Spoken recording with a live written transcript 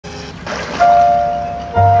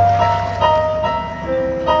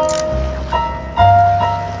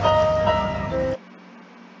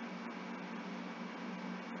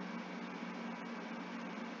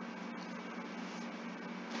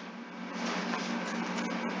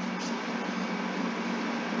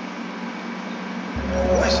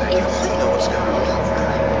Wait a second, you know what's going on.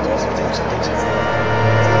 Do some things I need to.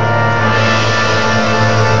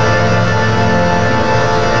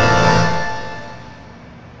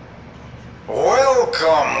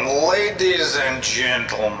 Welcome, ladies and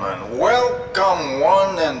gentlemen. Welcome,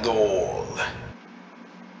 one and all.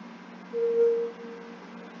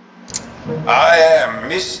 I am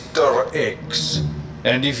Mr. X,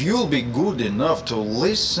 and if you'll be good enough to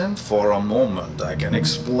listen for a moment, I can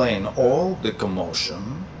explain all the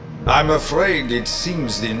commotion. I'm afraid it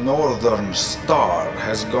seems the Northern Star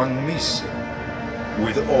has gone missing,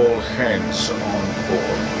 with all hands on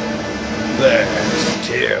board. That's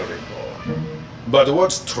terrible. But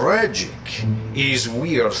what's tragic is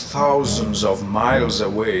we are thousands of miles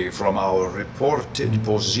away from our reported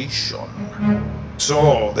position.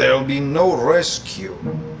 So there'll be no rescue,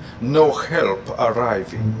 no help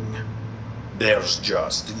arriving. There's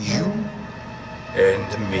just you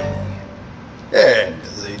and me. And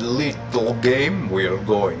the little game we're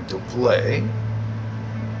going to play.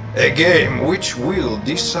 A game which will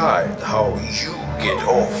decide how you get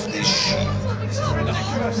off this ship.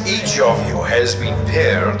 Each of you has been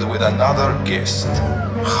paired with another guest,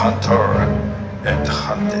 hunter and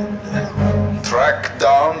hunted. Track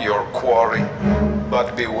down your quarry,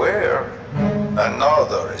 but beware,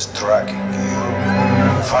 another is tracking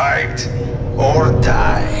you. Fight or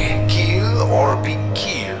die, kill or be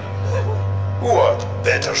killed. What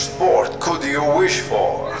better sport could you wish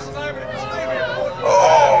for?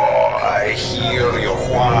 Oh, I hear your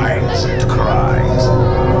whines and cries.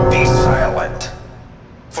 Be silent.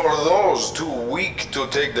 For those too weak to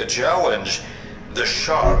take the challenge, the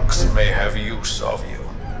sharks may have use of you,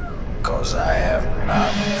 'cause I have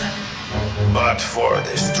none. But for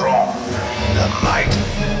the strong, the mighty,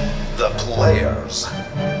 the players,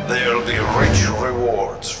 there'll be rich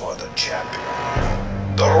rewards for the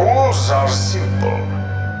champion. The rules are simple.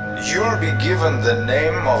 You'll be given the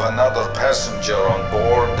name of another passenger on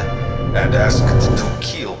board and asked to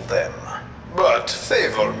kill them. But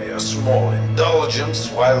favor me a small indulgence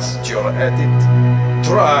whilst you're at it.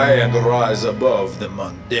 Try and rise above the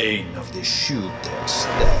mundane of the shoot and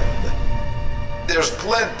stab. There's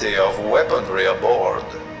plenty of weaponry aboard.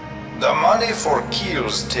 The money for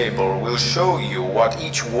kills table will show you what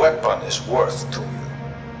each weapon is worth to you.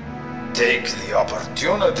 Take the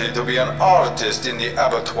opportunity to be an artist in the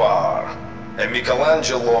abattoir, a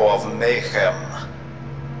Michelangelo of mayhem.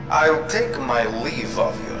 I'll take my leave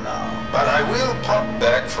of you now, but I will pop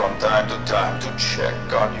back from time to time to check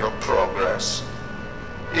on your progress.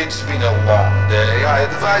 It's been a long day. I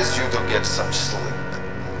advise you to get some sleep.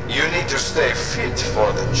 You need to stay fit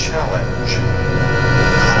for the challenge.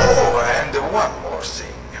 Oh, and one more thing.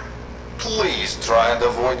 Please try and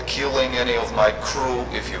avoid killing any of my crew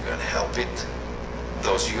if you can help it.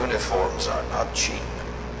 Those uniforms are not cheap.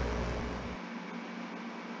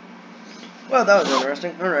 Well, that was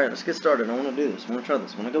interesting. Alright, let's get started. I want to do this. I want to try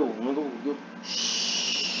this. I want to go.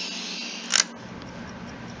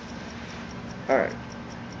 Alright.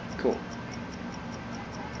 Cool.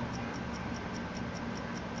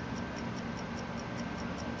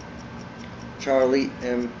 Charlie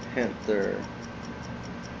M. Panther.